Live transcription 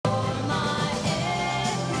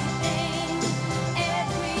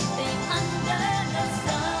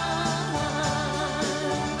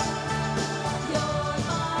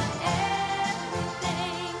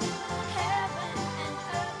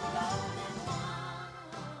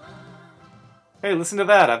Hey, listen to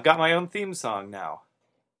that. I've got my own theme song now.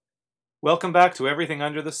 Welcome back to Everything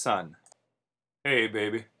Under the Sun. Hey,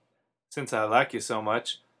 baby. Since I like you so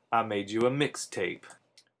much, I made you a mixtape.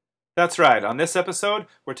 That's right. On this episode,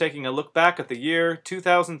 we're taking a look back at the year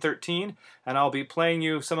 2013, and I'll be playing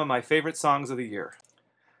you some of my favorite songs of the year.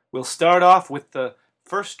 We'll start off with the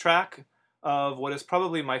first track of what is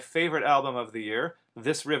probably my favorite album of the year,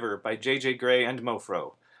 This River by J.J. Grey and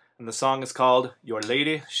Mofro. And the song is called Your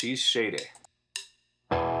Lady, She's Shady.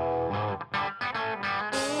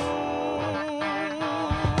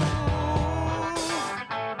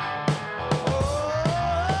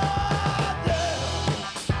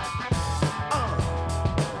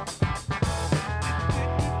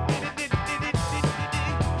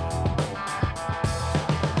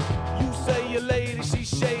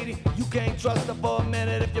 Trust her for a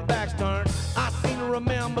minute if your back's turned. I seem to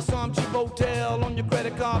remember some cheap hotel on your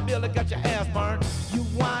credit card bill that got your ass burned. You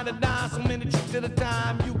wind and dine so many tricks at a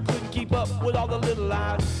time, you couldn't keep up with all the little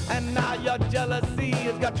lies. And now your jealousy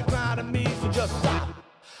has got you crying to me, so just stop.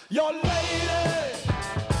 Your lady,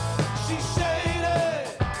 she's shady.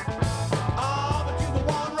 Oh, but you the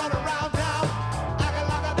one running around town, acting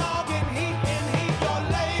like a dog in heat, in heat. Your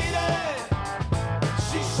lady,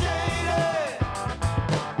 she's shady.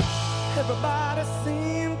 Everybody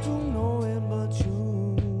seems to know it but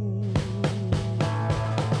you.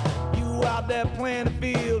 You out there playing the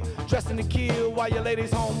field, dressing to kill while your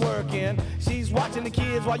lady's home working. She's watching the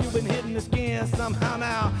kids while you've been hitting the skin. Somehow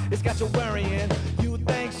now it's got you worrying. You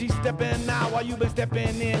think she's stepping out while you've been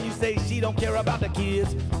stepping in. You say she don't care about the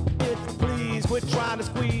kids. Bitch, please quit trying to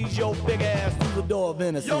squeeze your big ass through the door of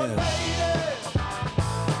innocence. Your lady,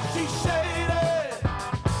 she's shady.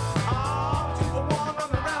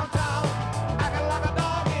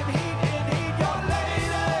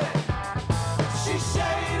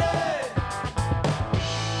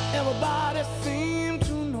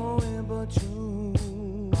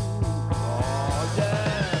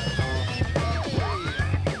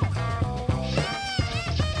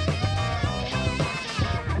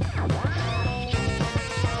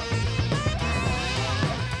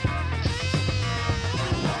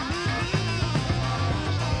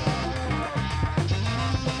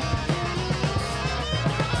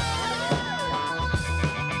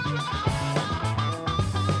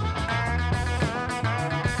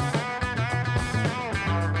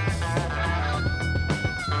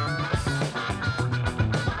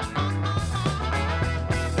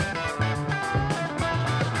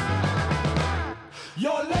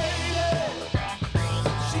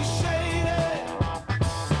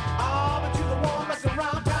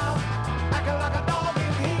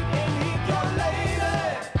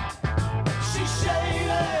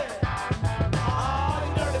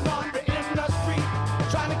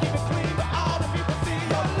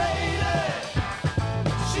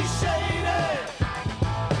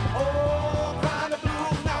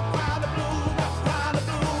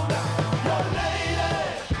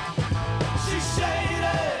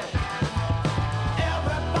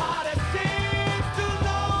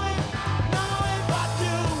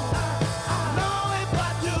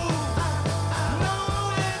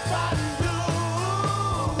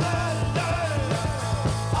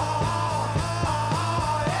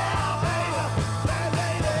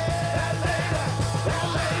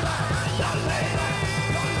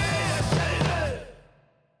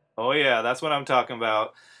 Oh yeah, that's what I'm talking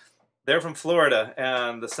about. They're from Florida,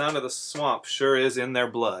 and the sound of the swamp sure is in their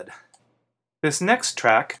blood. This next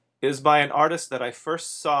track is by an artist that I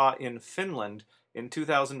first saw in Finland in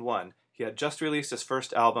 2001. He had just released his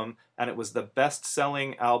first album, and it was the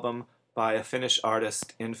best-selling album by a Finnish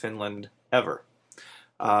artist in Finland ever.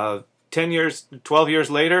 12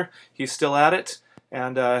 years later, he's still at it,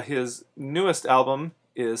 and his newest album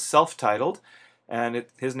is self-titled, and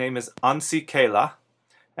his name is Anssi Kela.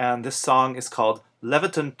 And this song is called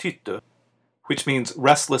Levoton Tyttö, which means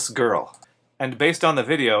restless girl. And based on the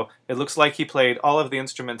video, it looks like he played all of the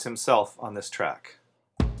instruments himself on this track.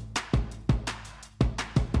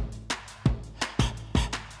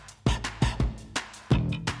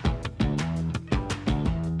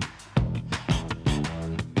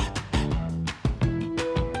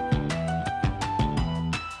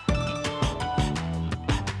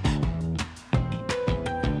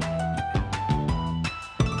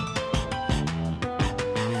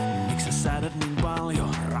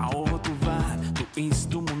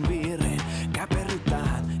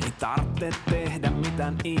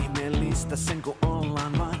 Ihmeellistä sen kun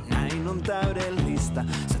ollaan, vaan näin on täydellistä.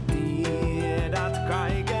 Sä tiedät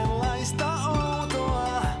kaikenlaista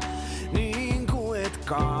outoa, niin kuin et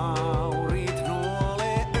kaurit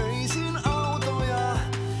nuolee öisin autoja.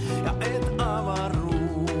 Ja et avaa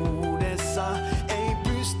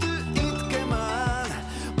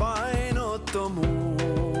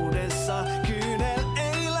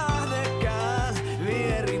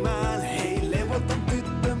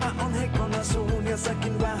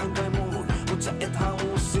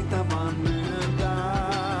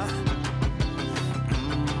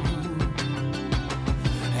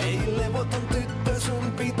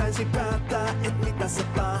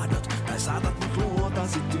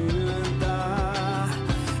luotasi työntää.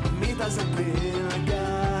 Mitä sä pelkäät?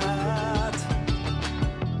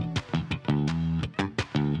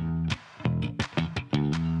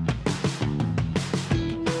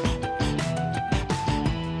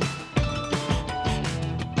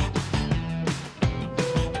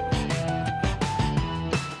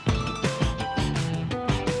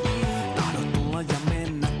 Tahdot tulla ja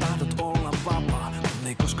mennä, tahdot olla vapaa. Kun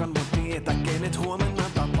ei koskaan voi tietää, kenet huomenna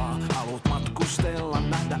tapaa. Haluat matkustella,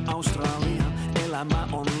 nähdä Australian. Elämä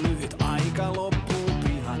on lyhyt, aika loppuu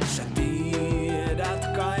pihan. Sä tiedät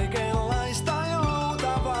kaikenlaista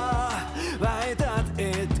joutavaa. Väität,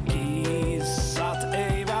 et kissat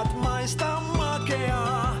eivät maista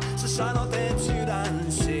makeaa. Sä sanot, et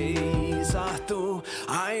sydän seisahtuu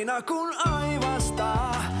aina kun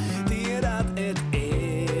aivastaa. Tiedät, et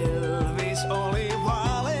Elvis oli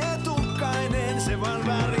vaaletukkainen, se vaan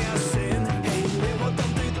värjäs sen. Hei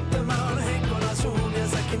levoton tyttö, mä oon heikkona suun ja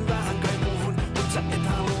säkin vähän kai muuhun, mut sä et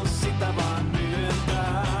halua sitä vaan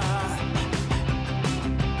myöntää.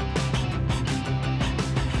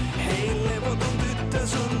 Hei levoton tyttö,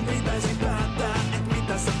 sun pitäisi päättää, et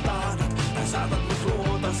mitä sä tahdot, tai saatat mut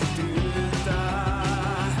luotasi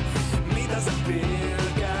työntää. Mitä sä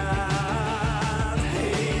pelkäät?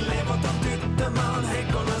 Hei levoton tyttö, mä oon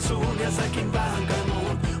heikkona suun ja säkin vähän kai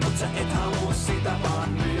muun, mut sä et halua sitä vaan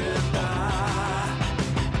myöntää.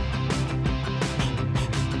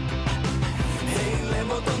 Hei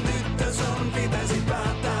levoton tyttö, sun pitäisi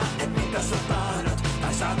päättää, et mitä sä tahdot,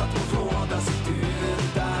 tai saatat mut luotasi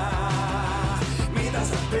työntää. Mitä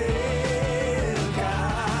sä pelkäät?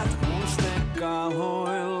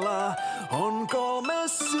 Mustekaloilla on 3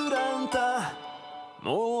 sydäntä,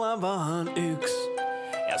 mulla vaan 1,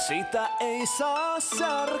 ja sitä ei saa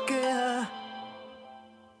särkeä.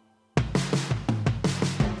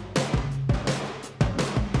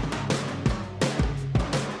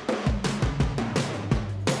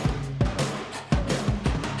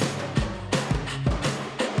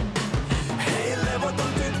 Hei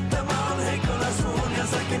levoton tyttö, mä oon heikkona suun ja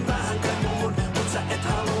säkin vähän kai muun, mut sä et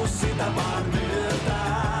halua sitä vaan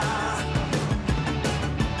myöntää.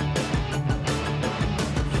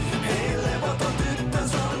 Hei levoton tyttö,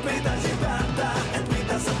 sun pitäisi päättää, et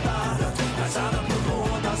mitä sä tahdot, tai saatat mut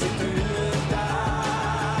luotasi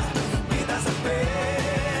työntää. Mitä sä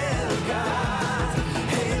pelkäät?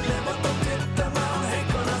 Hei levoton tyttö, mä oon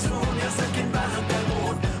heikkona suun ja säkin vähän kai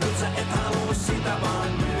muun, mut sä et halua sitä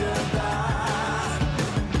vaan myöntää.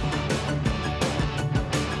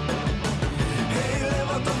 Hei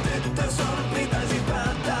levoton tyttö, sun pitäisi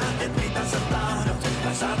päättää, et mitä sä tahdot,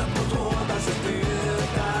 tai saatat mut luotasi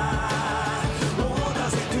työntää.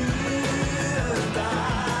 Luotasi työntää.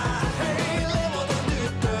 Hei levoton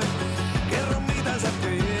tyttö, kerro mitä sä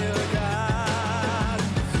pelkäät.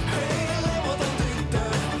 Hei levoton tyttö,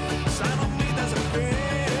 sano mitä sä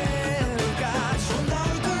pelkäät. Sun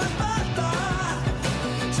täytyy päättää,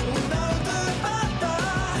 sun täytyy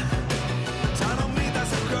päättää. Sano mitä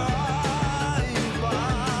sä kaipaat,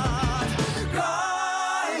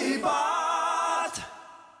 kaipaat.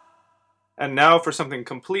 And now for something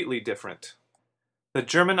completely different. The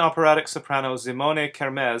German operatic soprano Simone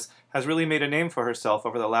Kermes has really made a name for herself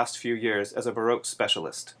over the last few years as a Baroque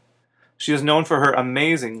specialist. She is known for her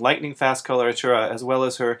amazing lightning-fast coloratura as well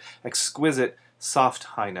as her exquisite, soft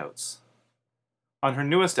high notes. On her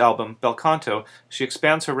newest album, Bel Canto, she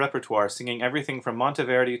expands her repertoire, singing everything from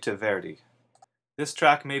Monteverdi to Verdi. This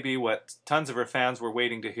track may be what tons of her fans were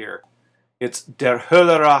waiting to hear. It's Der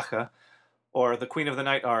Höhle Rache, or the Queen of the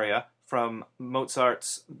Night aria, from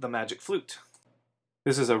Mozart's The Magic Flute.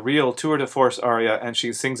 This is a real tour de force aria, and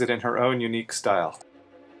she sings it in her own unique style.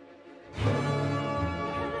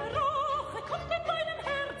 Rache kommt in meinem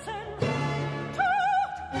Herzen,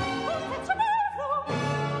 Tod und Verzweiflung,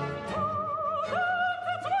 Tod und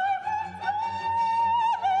Verzweiflung,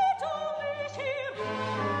 flohlet mich hier,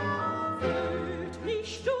 fühlt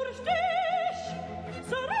mich durch dich,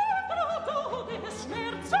 Sarastro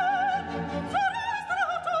Todesschmerzen,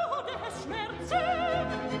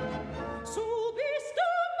 so bist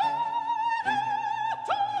du meine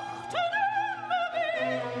Tochter immer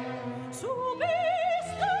mehr, so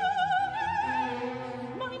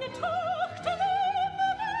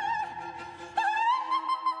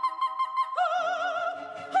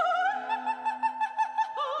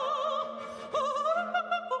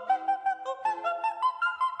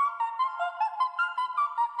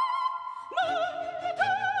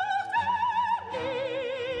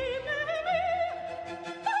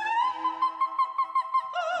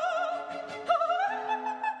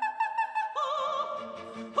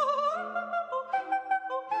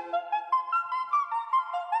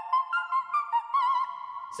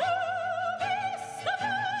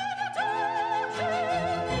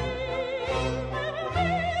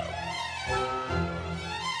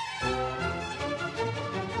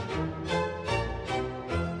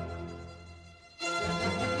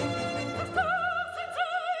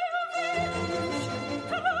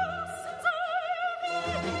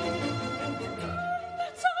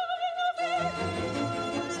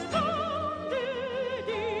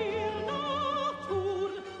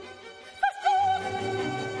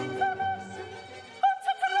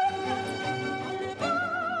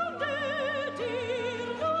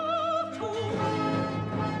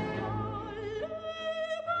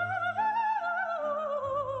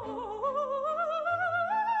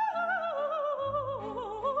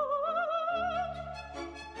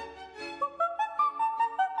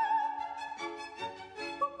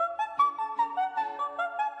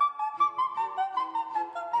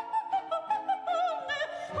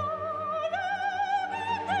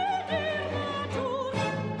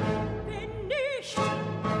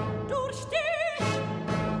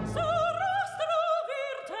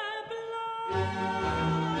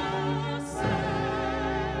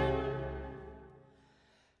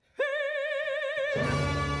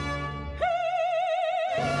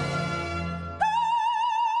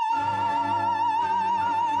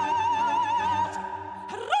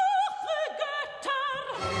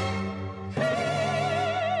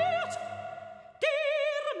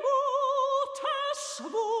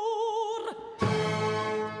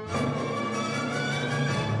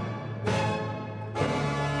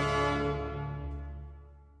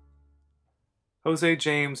Jose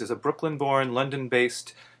James is a Brooklyn-born,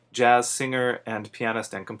 London-based jazz singer and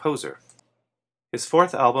pianist and composer. His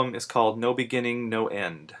fourth album is called No Beginning, No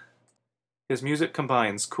End. His music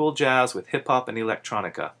combines cool jazz with hip-hop and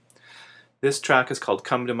electronica. This track is called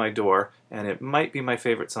Come to My Door, and it might be my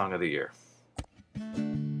favorite song of the year.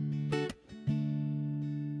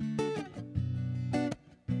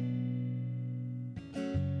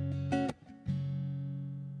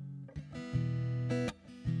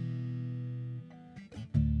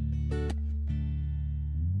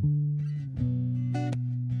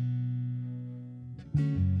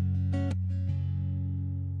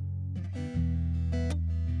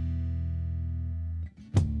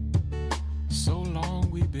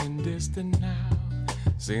 Now,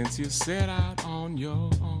 since you set out on your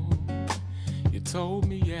own, you told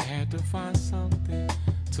me you had to find something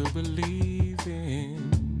to believe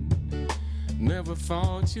in. Never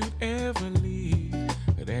thought you'd ever leave,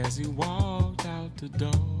 but as you walked out the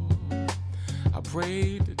door, I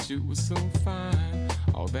prayed that you would soon find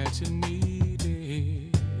all that you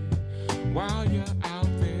needed. While you're out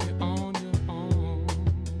there on your own,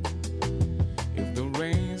 if the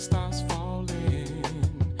rain starts falling,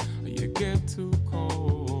 get too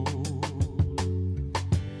cold.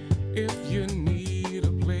 If you need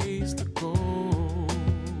a place to go,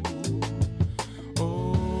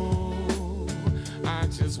 oh, I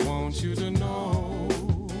just want you to know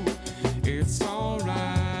it's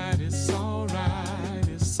alright, it's alright,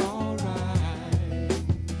 it's alright.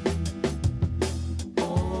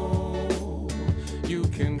 Oh, you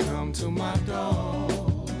can come to my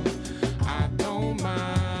door. I don't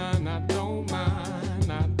mind, I don't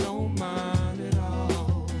mind, I don't mind at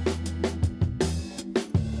all.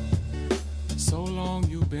 So long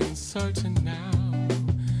you've been searching now,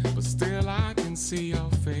 but still I can see your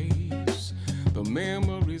face. The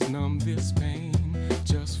memories numb this pain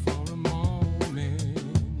just for a moment.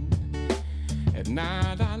 At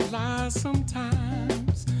night I lie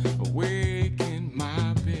sometimes, awake in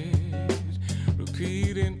my bed,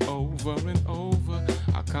 repeating over and over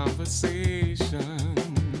our conversation.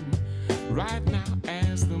 Right now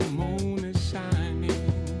as the moon is shining,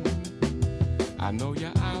 I know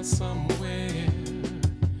you're out somewhere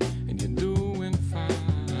and you're doing fine.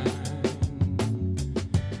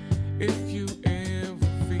 If you ever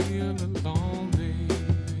feel alone, baby,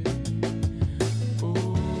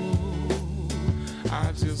 oh,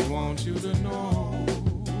 I just want you to know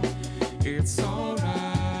it's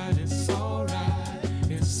alright, it's alright,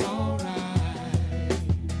 it's alright.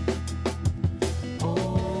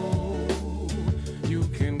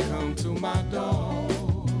 To my door,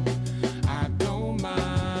 I don't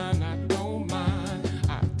mind, I don't mind,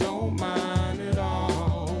 I don't mind at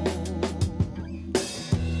all.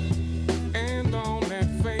 And on that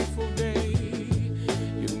fateful day,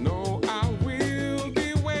 you know I will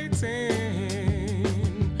be waiting.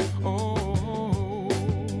 Oh,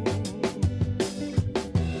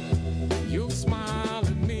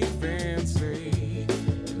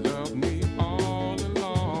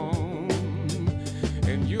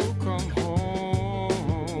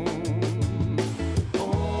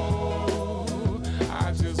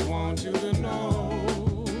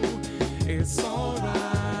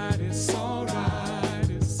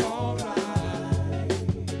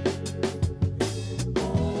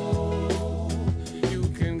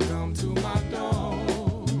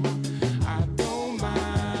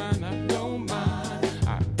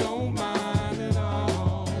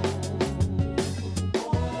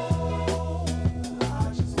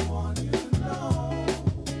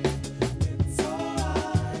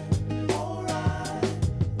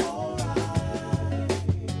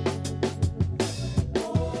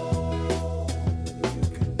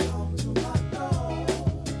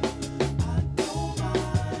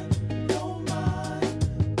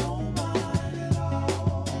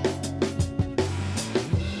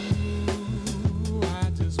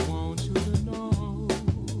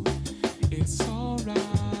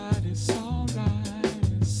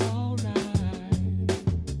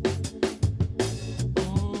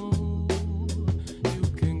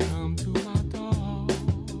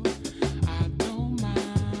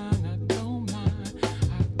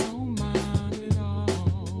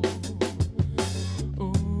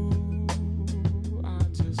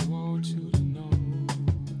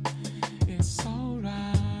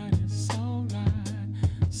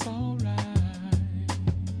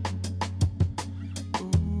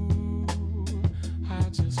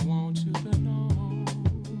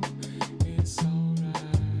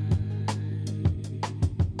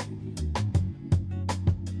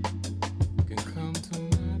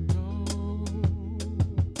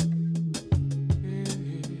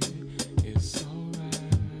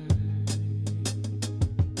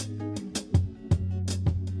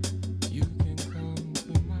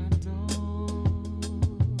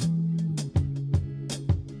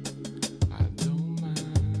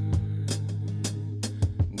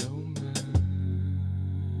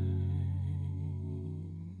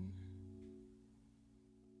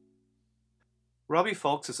 Robbie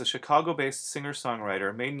Fulks is a Chicago-based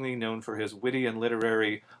singer-songwriter mainly known for his witty and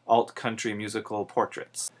literary alt-country musical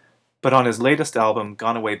portraits. But on his latest album,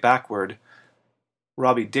 Gone Away Backward,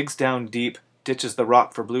 Robbie digs down deep, ditches the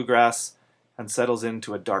rock for bluegrass, and settles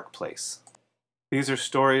into a dark place. These are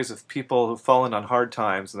stories of people who've fallen on hard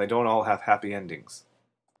times and they don't all have happy endings.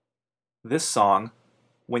 This song,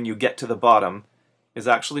 When You Get to the Bottom, is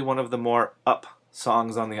actually one of the more up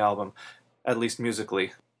songs on the album, at least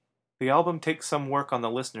musically. The album takes some work on the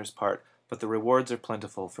listener's part, but the rewards are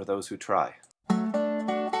plentiful for those who try.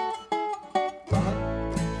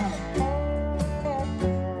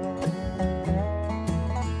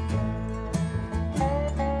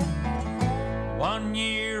 One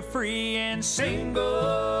year free and single,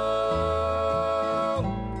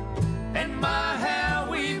 and my how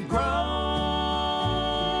we've grown.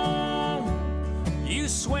 You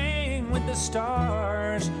swing with the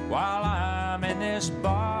stars while I'm in this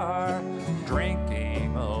bar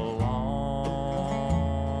drinking alone.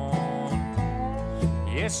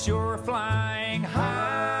 Yes, you're flying high.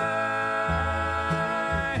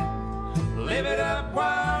 Live it up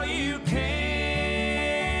while you can.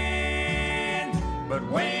 But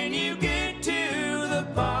when you get to the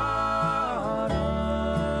bottom,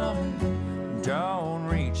 don't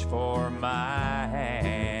reach for my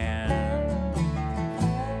hand.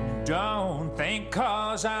 Don't think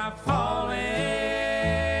 'cause I've fallen,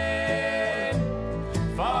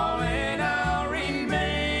 I'll remain.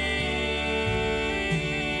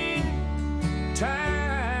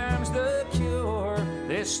 Time's the cure.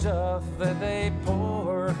 This stuff that they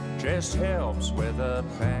pour just helps with the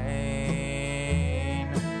pain.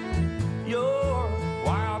 Your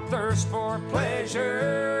wild thirst for pleasure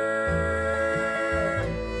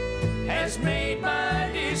has made my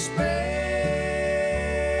despair.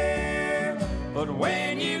 But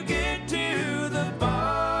when you get to the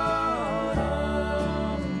bottom,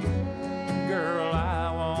 girl,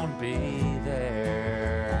 I won't be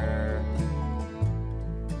there.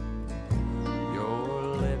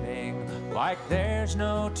 You're living like there's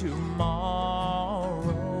no tomorrow.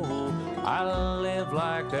 I live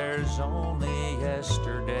like there's only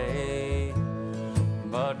yesterday.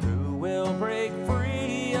 But who will break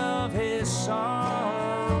free of his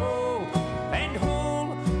sorrow? And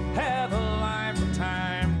who'll have a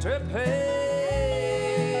lifetime to pay?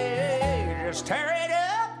 Just tear it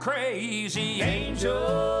up, crazy angel.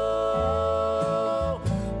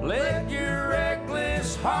 Let your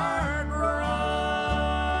reckless heart roam.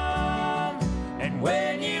 And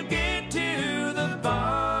when you get to the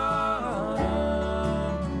bottom,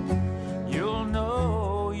 you'll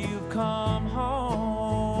know you've come home.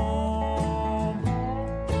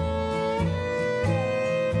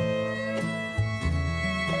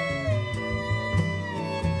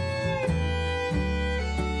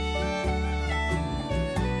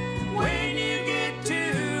 When you get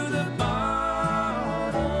to the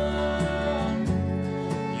bottom,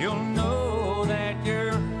 you'll know that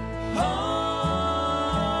you're home.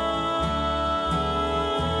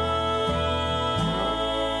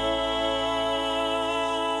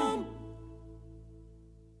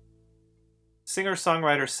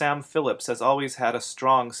 Singer-songwriter Sam Phillips has always had a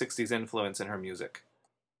strong 60s influence in her music.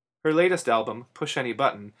 Her latest album, Push Any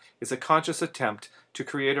Button, is a conscious attempt to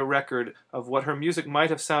create a record of what her music might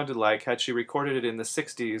have sounded like had she recorded it in the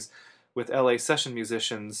 60s with LA session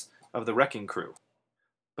musicians of the Wrecking Crew.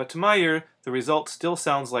 But to my ear, the result still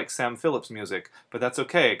sounds like Sam Phillips music, but that's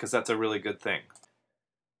okay, because that's a really good thing.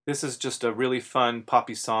 This is just a really fun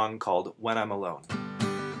poppy song called When I'm Alone.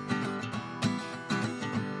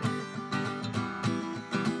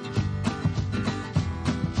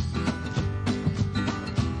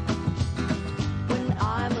 When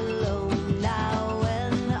I'm alone now,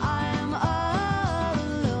 when I'm all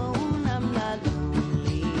alone, I'm not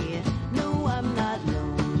lonely. No, I'm not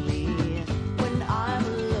lonely. When I'm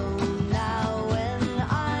alone now, when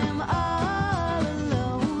I'm all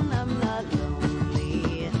alone, I'm not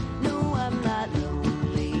lonely. No, I'm not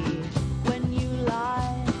lonely. When you lie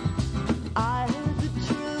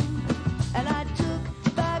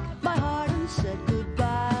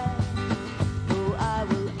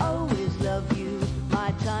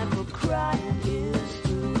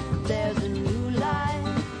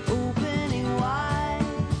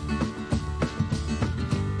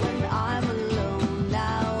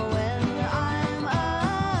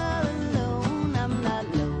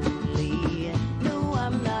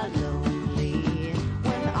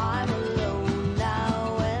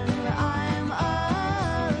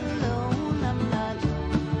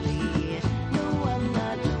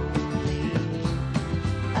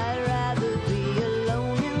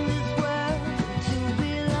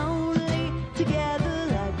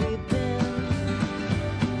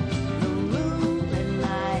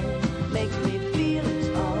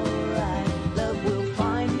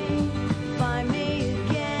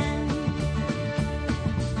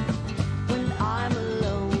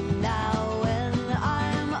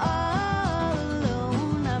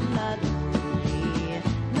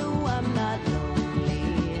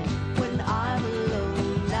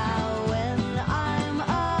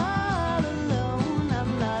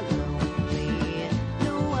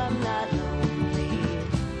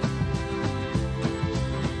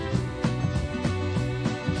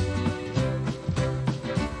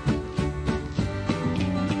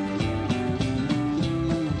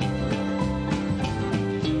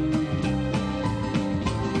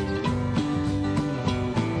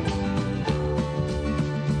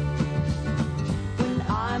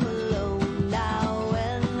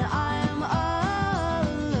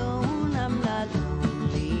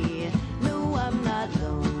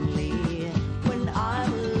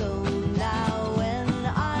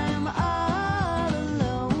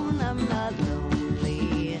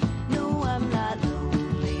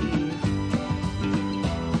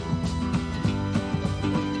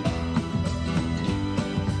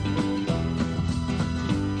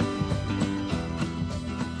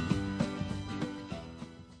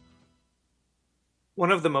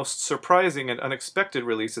One of the most surprising and unexpected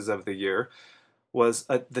releases of the year was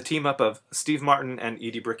the team-up of Steve Martin and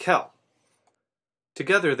Edie Brickell.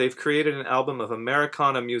 Together, they've created an album of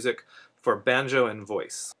Americana music for banjo and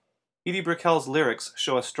voice. Edie Brickell's lyrics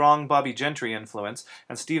show a strong Bobby Gentry influence,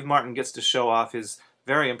 and Steve Martin gets to show off his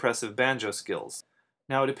very impressive banjo skills.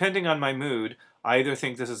 Now, depending on my mood, I either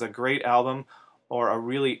think this is a great album or a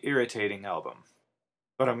really irritating album.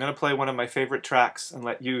 But I'm going to play one of my favorite tracks and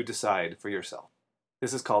let you decide for yourself.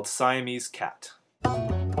 This is called Siamese Cat.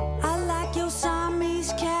 I like your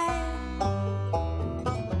Siamese cat.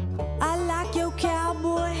 I like your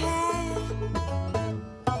cowboy hat.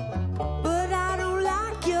 But I don't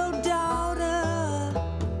like your daughter.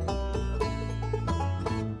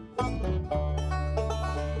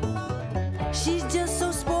 She's just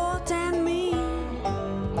so spoiled and mean.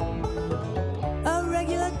 A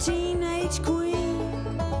regular teenage queen.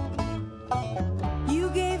 You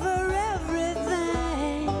gave her everything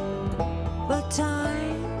but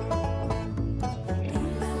time.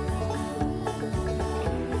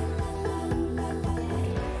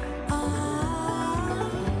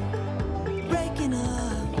 Breaking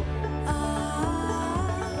up.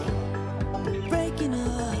 Breaking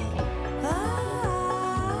up.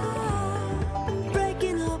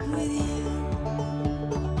 Breaking up with you.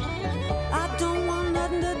 I don't want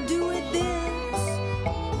nothing to do with this.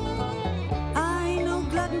 I ain't no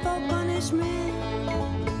glutton for punishment.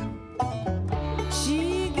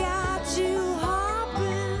 She got you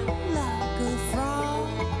hopping like a frog.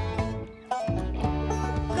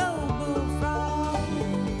 Go bullfrog.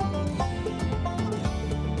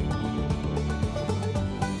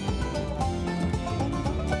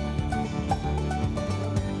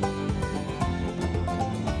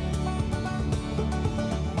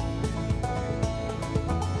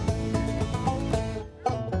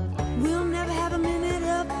 We'll never have a minute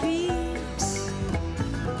of peace.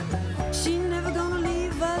 She never gonna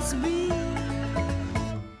leave us be.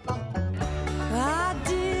 I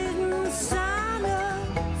didn't sign up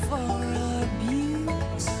for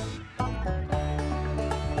abuse.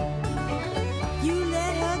 You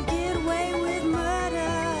let her get away with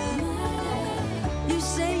murder. You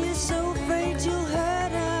say you're so afraid you'll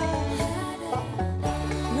hurt her.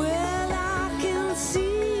 Well, I can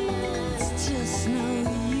see it's just no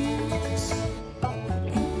use.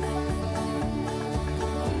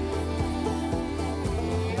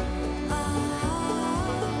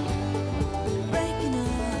 Breaking up.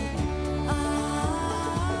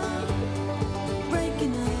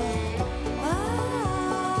 Breaking up.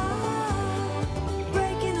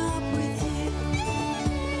 Breaking up with you.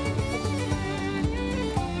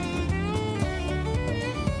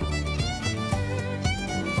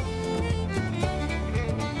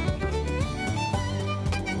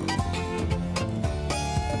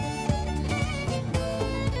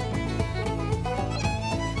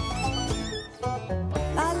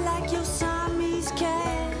 I like your Siamese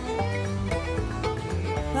cat.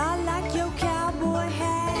 I like your cowboy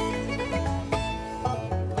hat.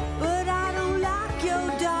 But I don't like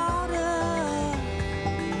your daughter.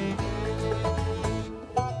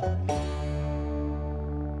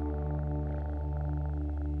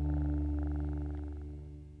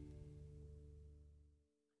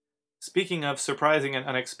 Speaking of surprising and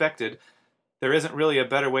unexpected, there isn't really a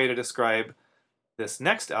better way to describe this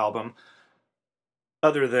next album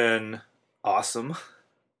other than awesome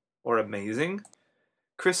or amazing.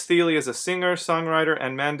 Chris Thile is a singer, songwriter,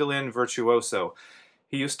 and mandolin virtuoso.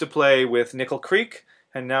 He used to play with Nickel Creek,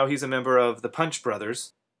 and now he's a member of the Punch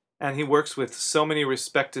Brothers, and he works with so many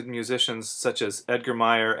respected musicians such as Edgar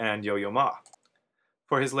Meyer and Yo-Yo Ma.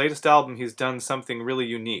 For his latest album, he's done something really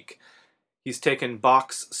unique. He's taken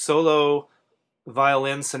Bach's solo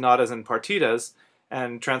violin sonatas and partitas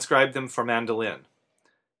and transcribed them for mandolin.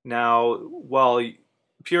 Now, while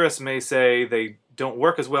purists may say they don't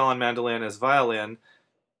work as well on mandolin as violin,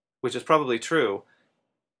 which is probably true,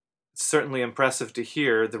 it's certainly impressive to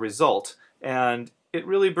hear the result, and it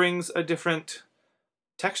really brings a different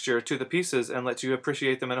texture to the pieces and lets you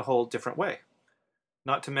appreciate them in a whole different way.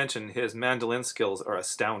 Not to mention his mandolin skills are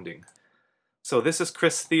astounding. So this is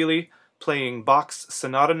Chris Thile playing Bach's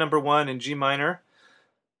Sonata No. 1 in G minor,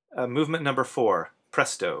 movement number 4,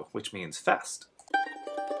 Presto, which means fast.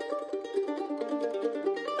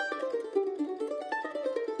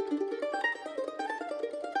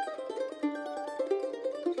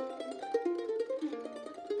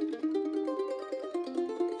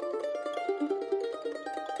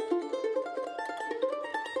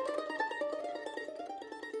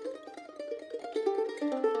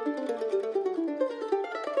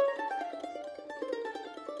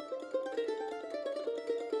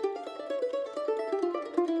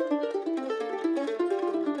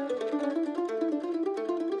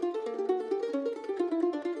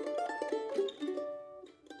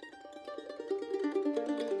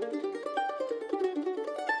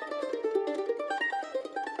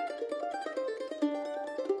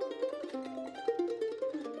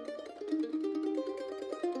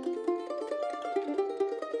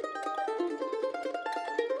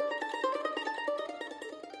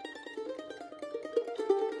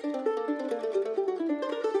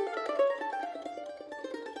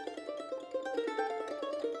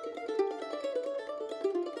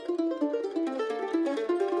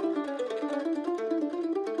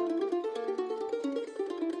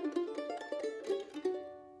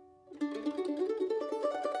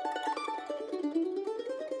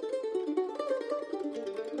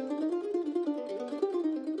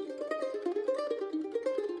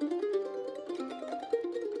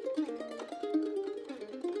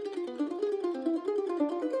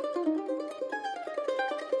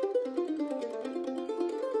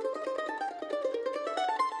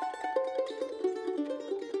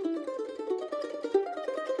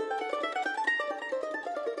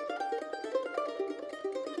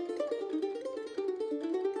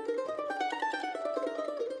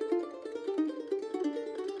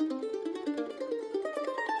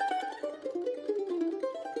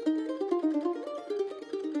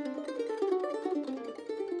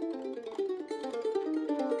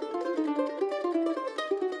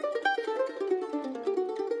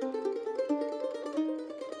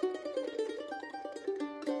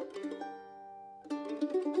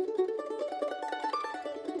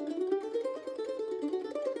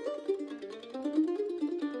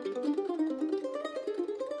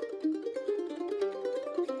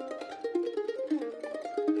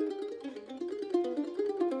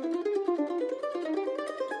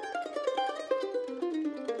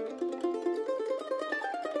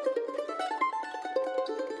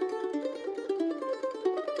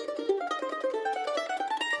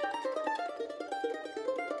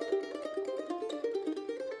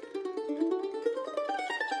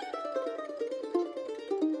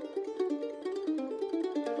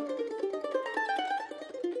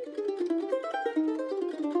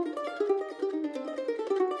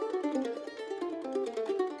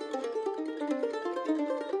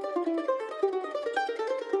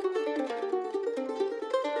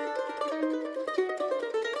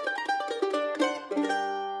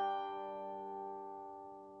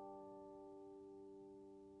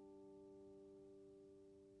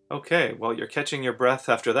 Okay, well, you're catching your breath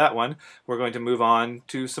after that one. We're going to move on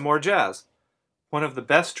to some more jazz. One of the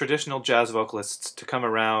best traditional jazz vocalists to come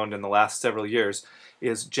around in the last several years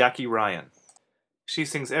is Jackie Ryan. She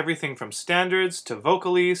sings everything from standards to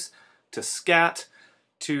vocalese to scat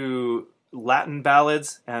to Latin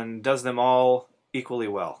ballads and does them all equally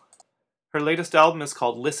well. Her latest album is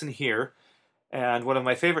called Listen Here, and one of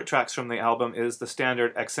my favorite tracks from the album is the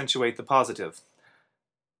standard Accentuate the Positive.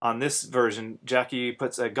 On this version, Jackie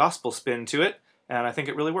puts a gospel spin to it, and I think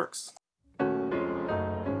it really works.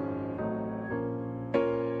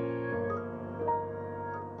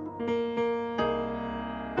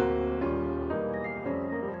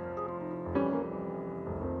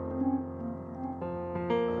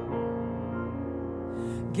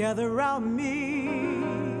 Gather round me,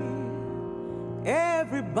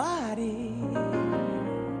 everybody.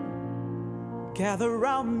 Gather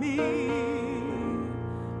round me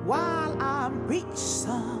while I preach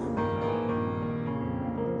some.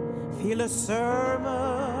 Feel a sermon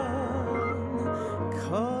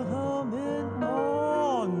coming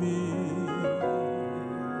on me.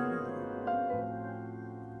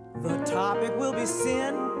 The topic will be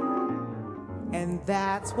sin, and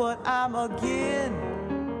that's what I'm again.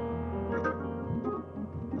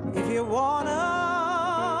 If you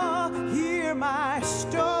wanna hear my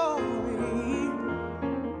story,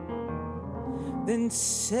 then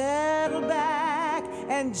settle back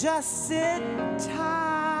and just sit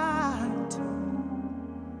tight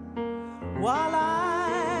while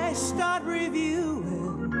I start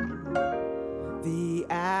reviewing the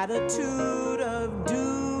attitude of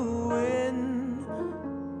doing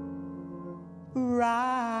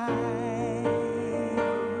right.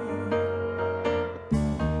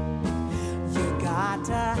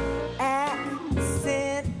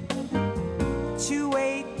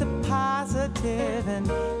 Accentuate the positive and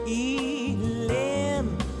eliminate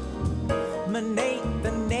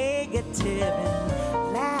the negative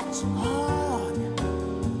and latch on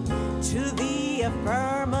to the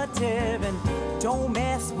affirmative and don't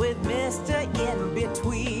mess with Mr. In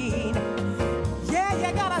Between. Yeah,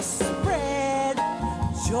 you gotta spread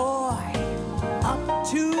joy up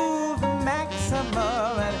to the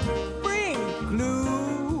maximum and bring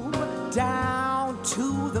gloom down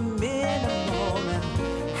to the minimum and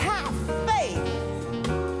have faith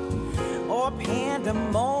or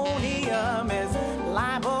pandemonium is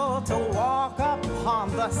liable to walk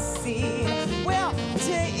upon the scene. Well,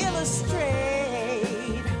 to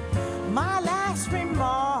illustrate my last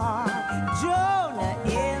remark, Jonah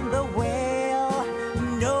in the whale,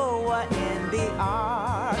 Noah in the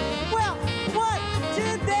ark. Well, what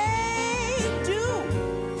did they do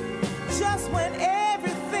just when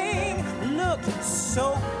everything looked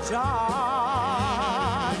so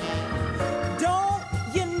dark? Don't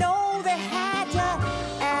you know they had to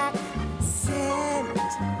accentuate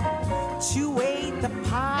the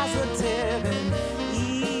positive and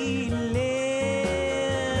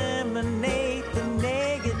eliminate the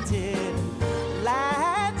negative?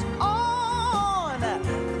 Latch on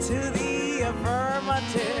to the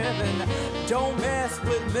affirmative and don't mess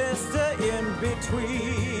with Mr. In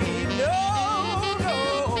Between. No, no.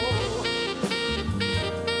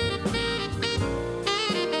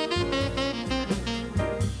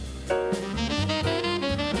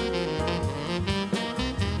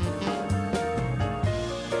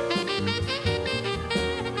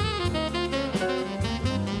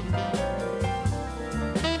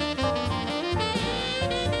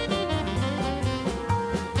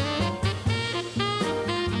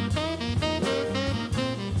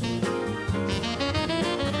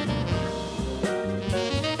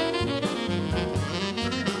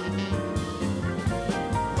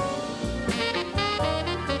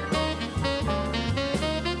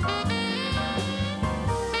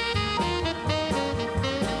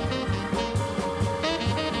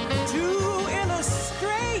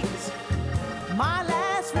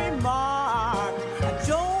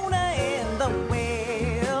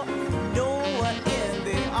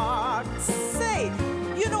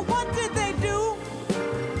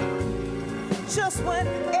 When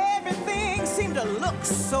everything seemed to look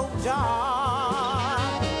so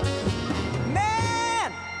dark,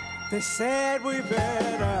 man, they said we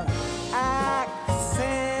better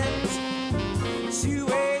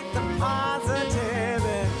accentuate the positive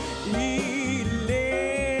and eliminate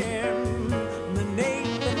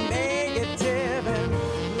the negative and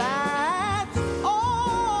latch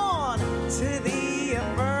on to the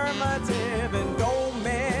affirmative and don't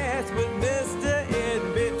mess with Mr.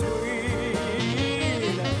 In Between.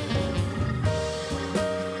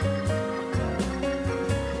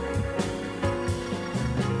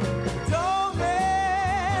 Don't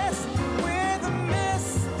mess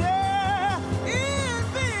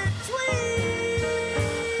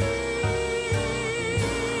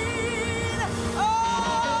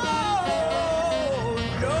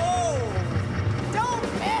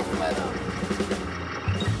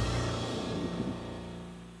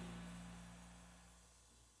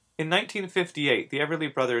In 1958, the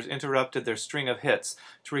Everly Brothers interrupted their string of hits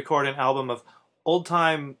to record an album of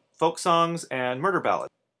old-time folk songs and murder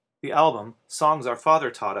ballads. The album, Songs Our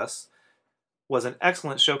Father Taught Us, was an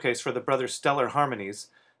excellent showcase for the brothers' stellar harmonies,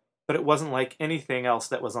 but it wasn't like anything else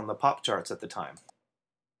that was on the pop charts at the time.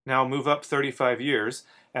 Now move up 35 years,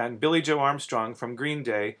 and Billie Joe Armstrong from Green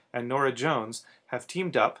Day and Norah Jones have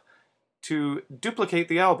teamed up to duplicate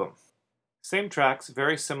the album. Same tracks,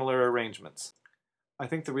 very similar arrangements. I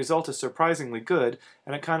think the result is surprisingly good,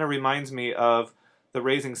 and it kind of reminds me of the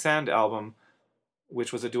Raising Sand album,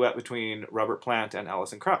 which was a duet between Robert Plant and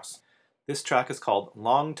Alison Krauss. This track is called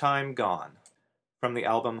Long Time Gone, from the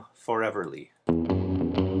album Foreverly.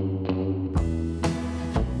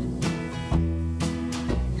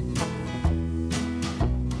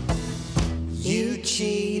 You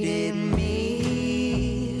cheated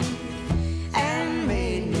me and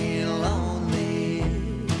made me lonely.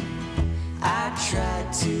 I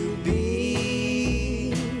tried to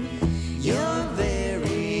be your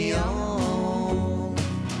very own.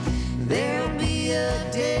 There'll be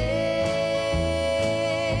a day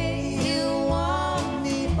you want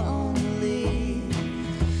me only,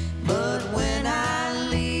 but when I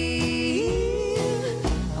leave,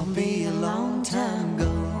 I'll be a long time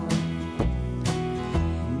gone.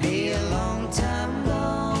 Be a long time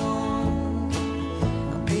gone.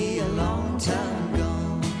 I'll be a long time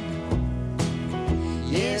gone.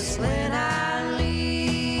 Yes, when I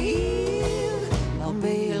leave, I'll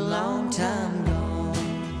be a long time gone.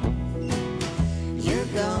 You're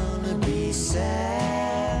gonna be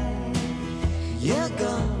sad. You're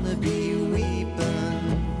gonna be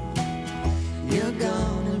weeping. You're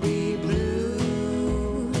gonna be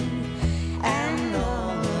blue and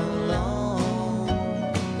all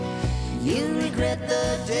alone. You regret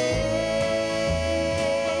the day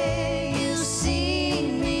you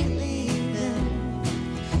see me leaving.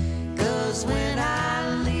 'Cause when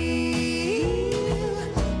I leave,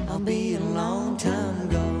 I'll be a long time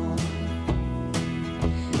gone.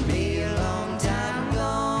 Be a long time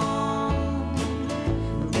gone.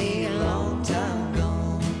 Be a long time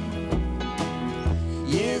gone.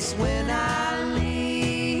 Yes, when I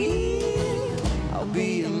leave, I'll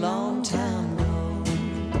be a long time gone.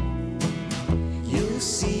 You'll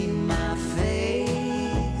see my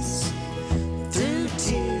face through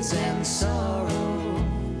tears and sorrow.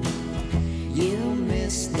 You'll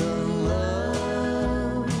miss the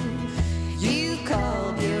love you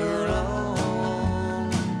called your own.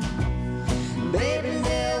 Baby,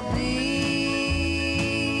 there'll be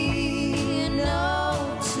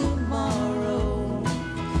no tomorrow.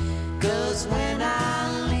 'Cause when I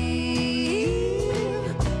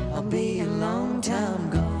leave, I'll be a long time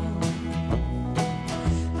gone.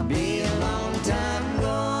 I'll be a long time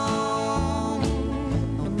gone.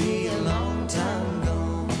 I'll be a long time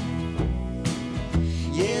gone.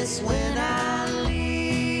 Yes, when I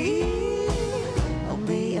leave, I'll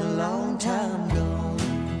be a long time gone.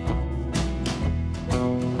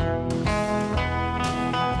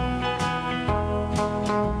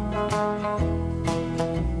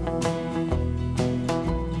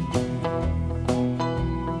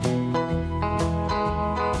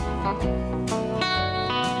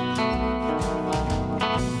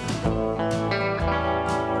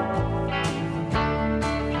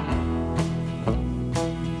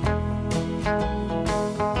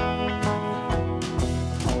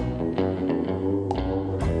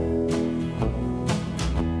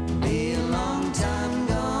 Be a long time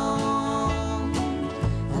gone.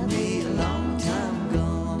 I'll be a long time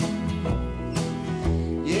gone.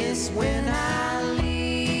 Yes, when I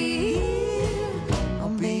leave,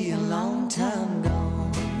 I'll be a long time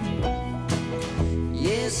gone.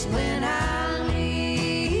 Yes, when I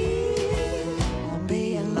leave, I'll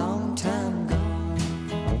be a long time gone.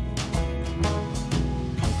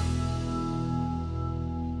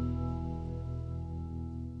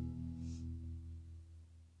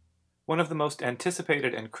 One of the most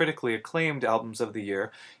anticipated and critically acclaimed albums of the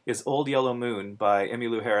year is Old Yellow Moon by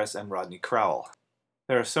Emmylou Harris and Rodney Crowell.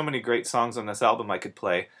 There are so many great songs on this album I could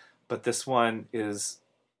play, but this one is,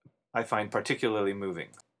 I find, particularly moving.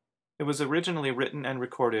 It was originally written and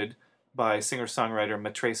recorded by singer-songwriter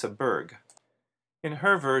Matresa Berg. In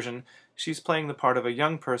her version, she's playing the part of a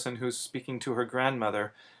young person who's speaking to her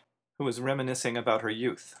grandmother, who is reminiscing about her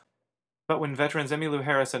youth. But when veterans Emmylou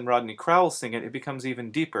Harris and Rodney Crowell sing it, it becomes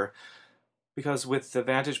even deeper, because with the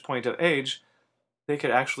vantage point of age, they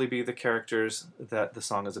could actually be the characters that the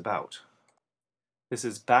song is about. This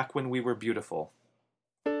is Back When We Were Beautiful.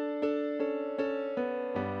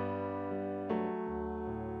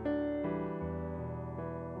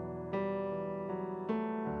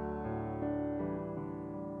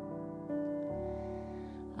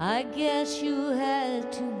 I guess you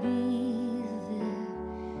had to be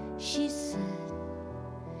there, she said.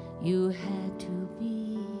 You had to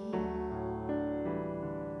be.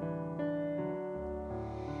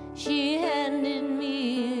 She handed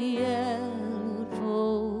me a yellowed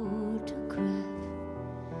photograph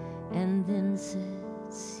and then said,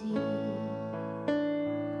 see.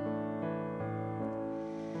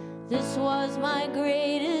 This was my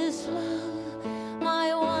greatest love,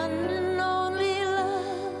 my one and only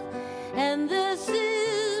love, and this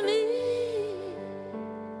is me.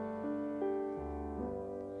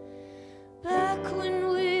 Back when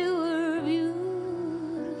we were beautiful.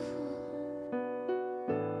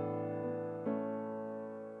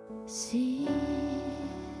 See,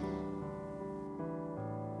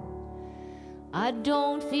 I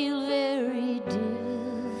don't feel very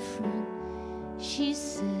different, she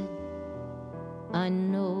said. I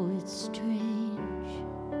know it's strange.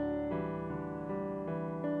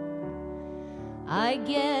 I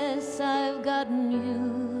guess I've gotten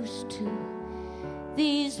used to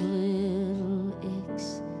these little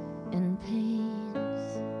aches and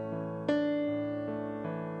pains.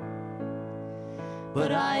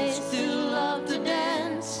 But I still love to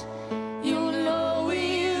dance. You know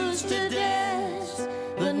we used to dance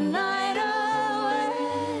the night away.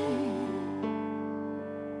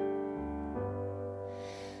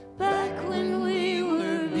 Back when we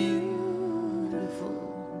were beautiful,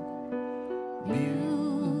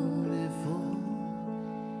 beautiful,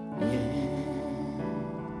 yes.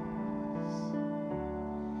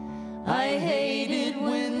 I hate it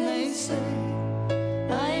when they say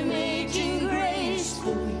I'm aging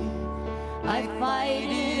gracefully. I fight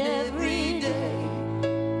it every day.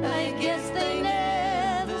 I guess they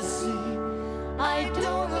never see I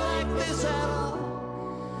don't like this at all.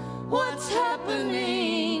 What's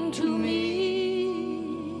happening to me?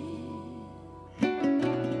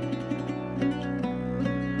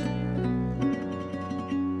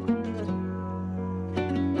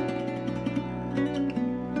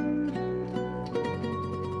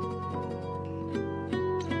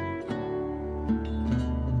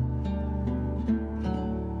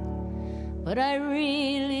 But I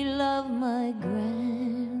really love my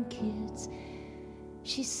grandkids,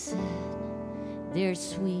 she said. They're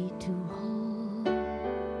sweet to hold.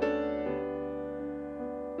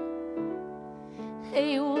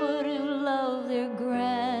 They would have loved their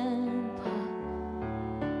grandpa,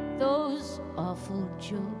 those awful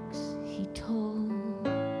jokes he told.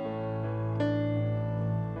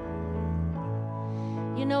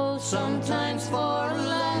 You know, sometimes for a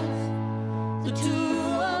laugh, the two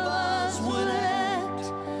of us would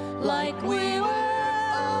act like we were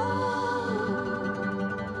old.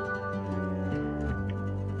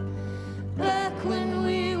 Back when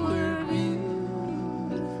we were beautiful,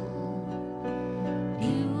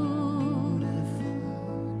 beautiful,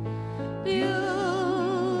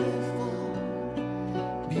 beautiful,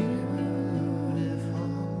 beautiful,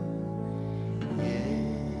 yes.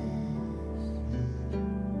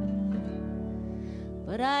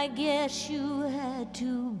 But I guess you had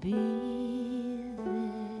to be there.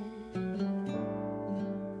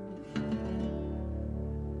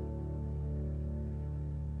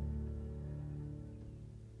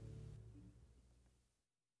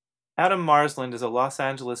 Adam Marsland is a Los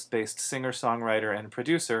Angeles-based singer-songwriter and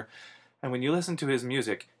producer, and when you listen to his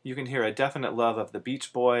music, you can hear a definite love of the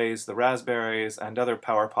Beach Boys, the Raspberries, and other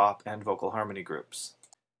power pop and vocal harmony groups.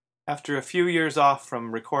 After a few years off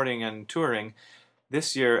from recording and touring,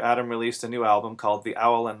 this year Adam released a new album called The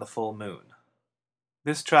Owl and the Full Moon.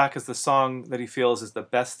 This track is the song that he feels is the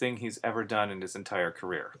best thing he's ever done in his entire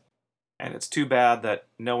career. And it's too bad that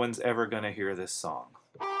no one's ever going to hear this song.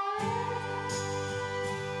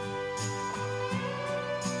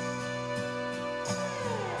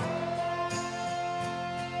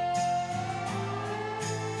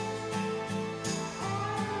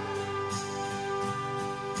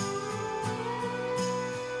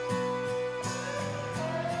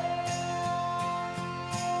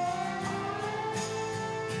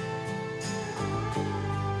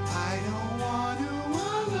 I don't want to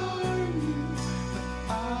alarm you, but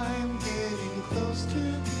I'm getting close to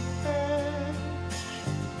the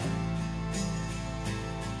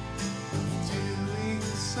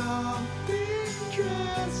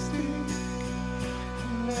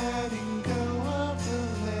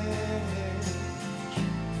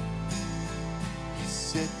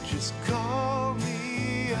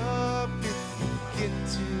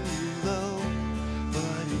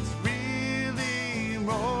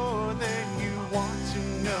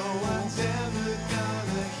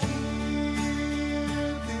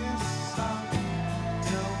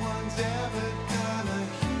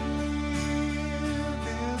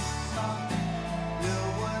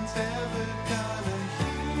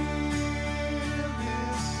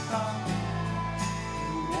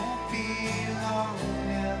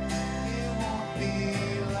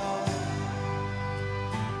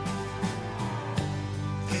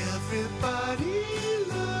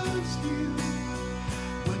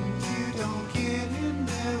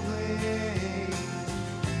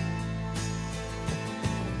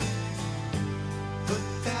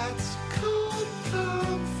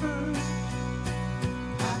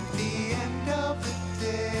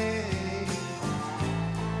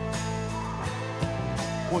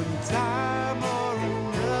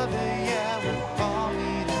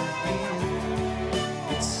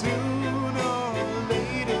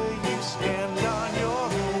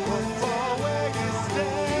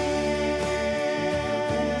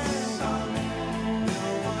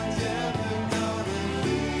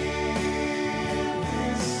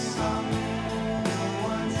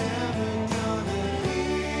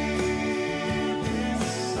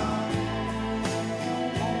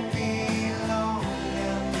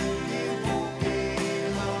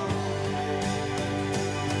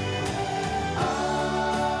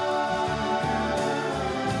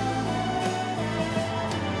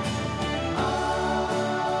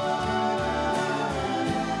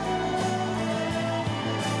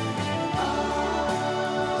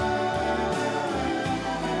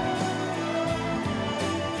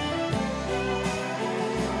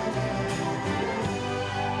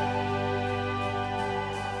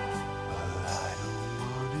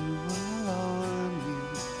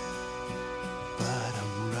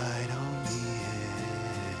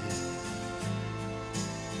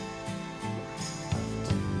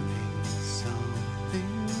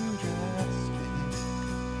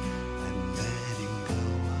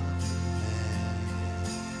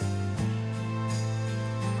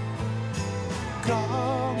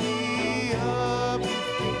call me up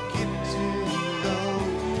if you get too low,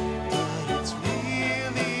 but it's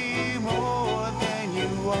really more than you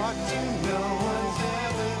ought to know. No one's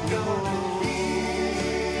ever gonna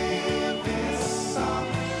hear this song.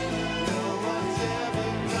 No one's ever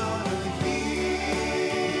gonna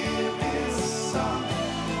hear this song.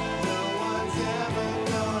 No one's ever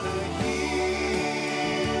gonna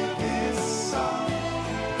hear this song.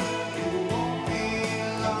 It won't be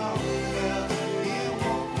long, yeah, it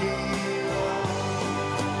won't be long.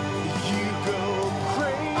 You go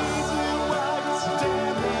crazy while you're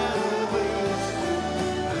standing away.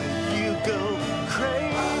 You go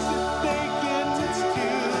crazy thinking it's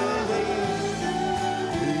too late.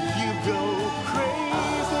 You go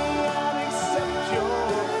crazy and accept your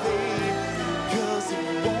fate. 'Cause it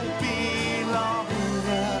won't be long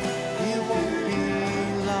now, it won't be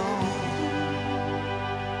long.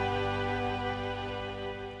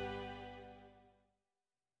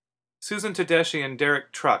 Susan Tedeschi and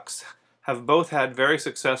Derek Trucks have both had very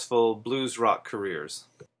successful blues rock careers.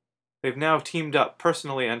 They've now teamed up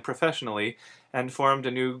personally and professionally and formed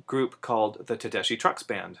a new group called the Tedeschi Trucks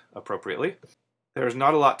Band, appropriately. There's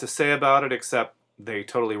not a lot to say about it except they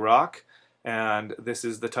totally rock, and this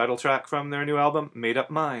is the title track from their new album, Made Up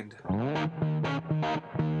Mind.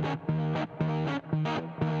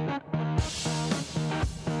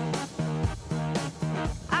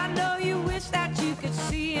 I know you wish that you could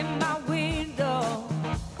see in my window,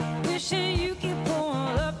 wishing you could pull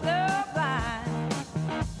up the blind,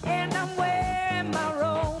 and I'm wearing my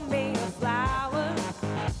robe-made of flowers,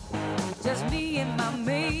 just me and my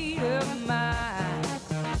made-up mind.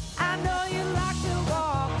 I know you like to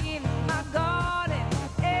walk in my garden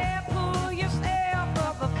and pull yourself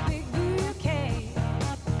up a big bouquet.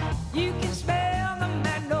 You can smell the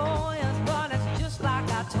magnolias, but it's just like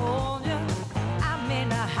I told you, I'm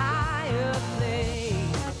in a higher place.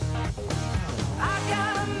 I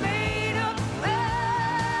got a made-up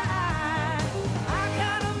mind. I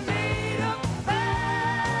got a made-up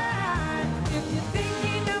mind. If you're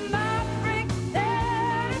thinking I might break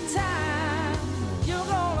down in time, you're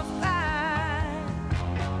gonna find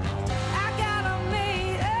I got a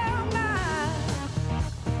made-up mind.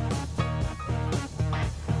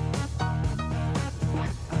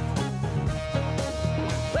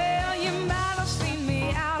 Well, you might have seen me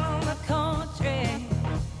out on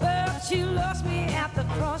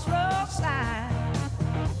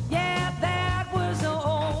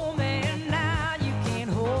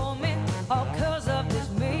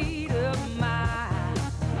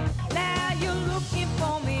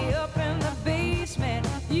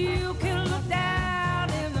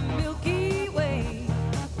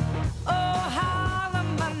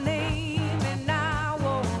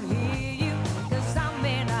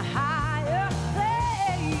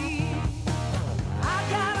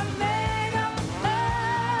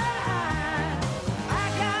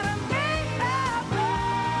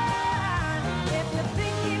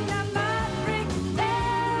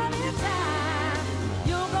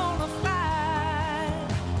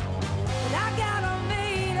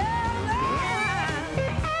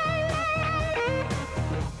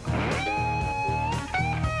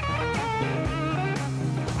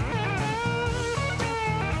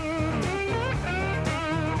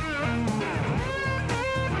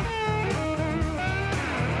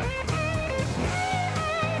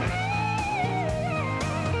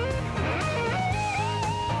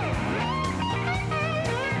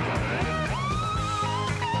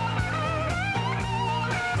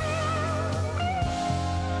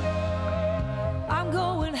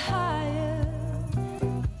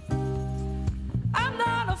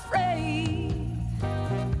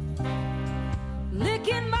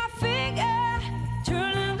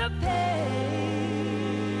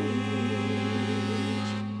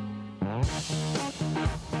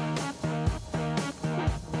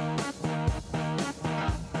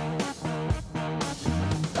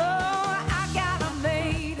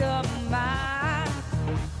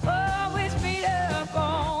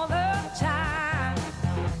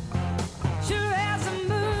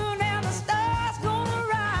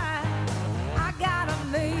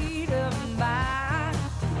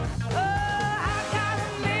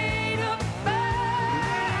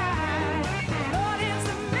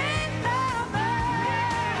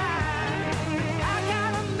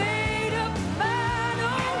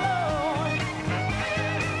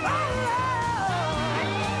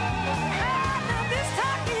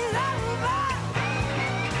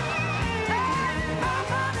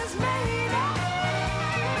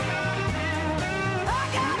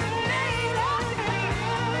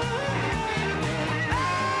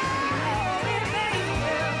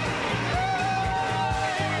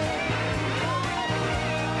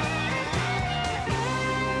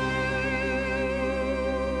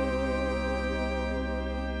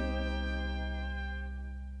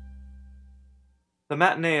The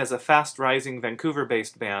Matinee is a fast-rising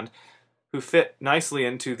Vancouver-based band who fit nicely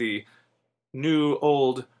into the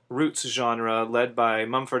new-old roots genre led by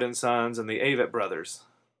Mumford & Sons and the Avett Brothers.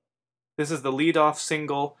 This is the lead-off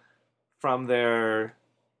single from their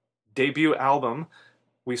debut album,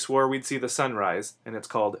 We Swore We'd See the Sunrise, and it's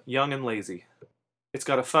called Young and Lazy. It's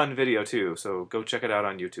got a fun video too, so go check it out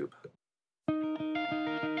on YouTube.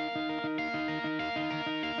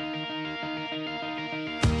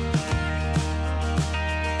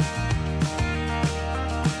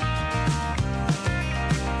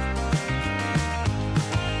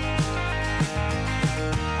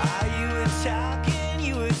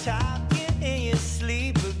 You were talking in your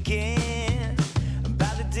sleep again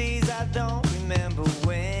about the days I don't remember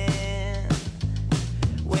when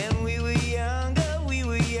we were younger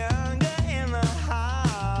in the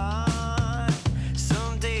heart.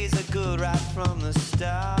 Some days are good right from the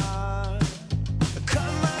start.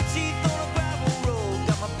 Cut my teeth on a gravel road,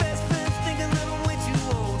 got my best friends thinking that I'm way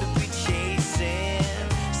too old to be chasing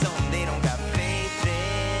something they don't got faith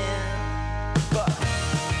in. But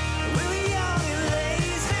we were young and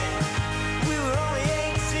lazy, we were only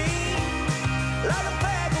 18, like a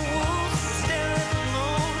pack of wolves staring at the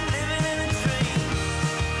moon, living in a dream.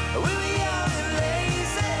 We were young and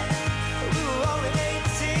lazy, we were only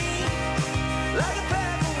 18, like a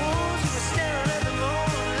pack of wolves, we were staring at the moon,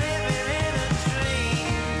 living in a dream.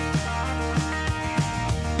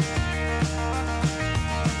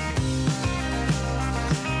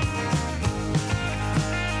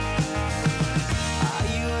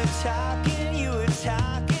 You were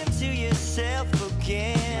talking to yourself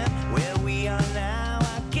again. Where we are now,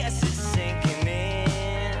 I guess it's sinking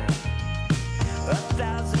in.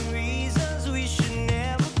 1,000 reasons we should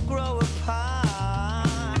never grow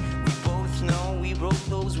apart. We both know we broke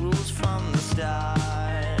those rules from the start.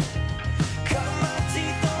 Cut my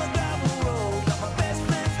teeth on a gravel road, got my best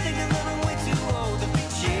friends thinking that I'm way too old to be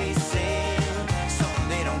chasing something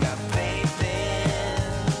they don't got faith in.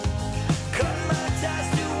 Cut my ties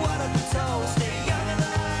to what I've been told. Stay young and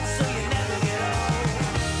alive so you never get old.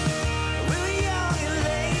 We were young and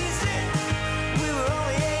lazy, we were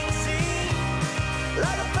only 18,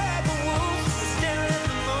 like a pack of wolves staring at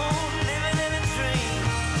the moon, living in a dream.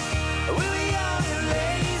 We were young and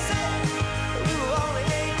lazy, we were only 18,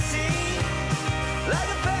 like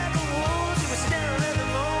a pack of wolves, we were staring at the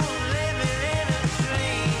moon, living in a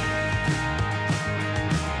dream.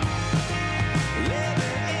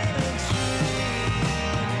 Living in a dream. Living in a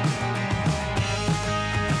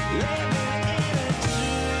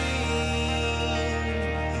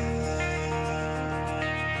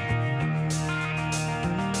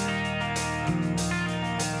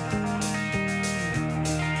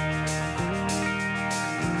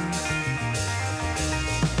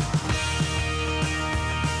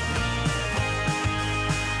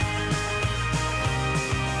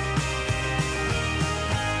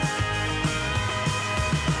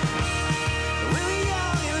We were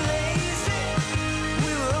young and lazy, we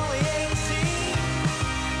were only 18,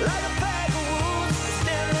 like a pack of wolves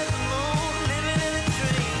staring at the moon, living in a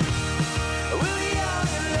dream. We were young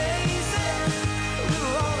and lazy, we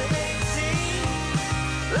were only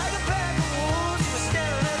 18, like a pack of wolves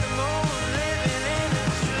staring at the moon, living in a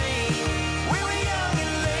dream. We were young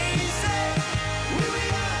and lazy, we were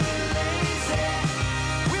young and lazy,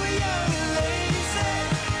 we were young and lazy,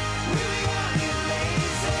 we were young and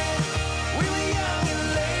lazy. We were young and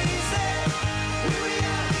lazy. We were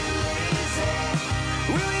young and lazy.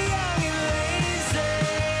 We were young and lazy.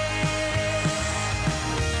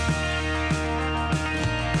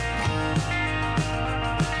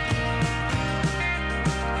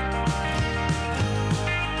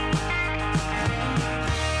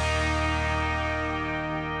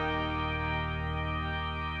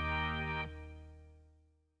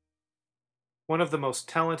 One of the most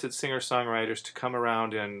talented singer-songwriters to come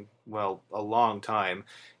around in, well, a long time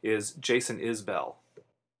is Jason Isbell.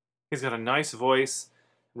 He's got a nice voice,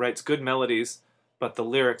 writes good melodies, but the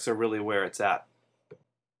lyrics are really where it's at.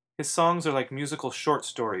 His songs are like musical short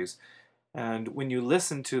stories, and when you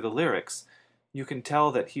listen to the lyrics, you can tell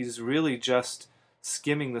that he's really just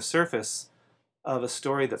skimming the surface of a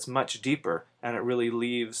story that's much deeper, and it really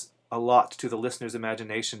leaves a lot to the listener's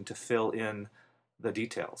imagination to fill in the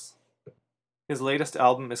details. His latest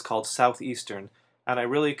album is called Southeastern, and I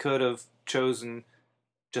really could have chosen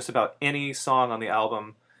just about any song on the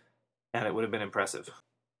album, and it would have been impressive.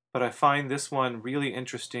 But I find this one really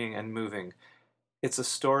interesting and moving. It's a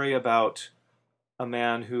story about a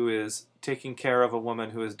man who is taking care of a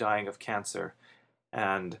woman who is dying of cancer,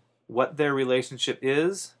 and what their relationship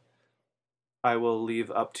is, I will leave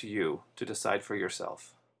up to you to decide for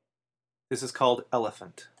yourself.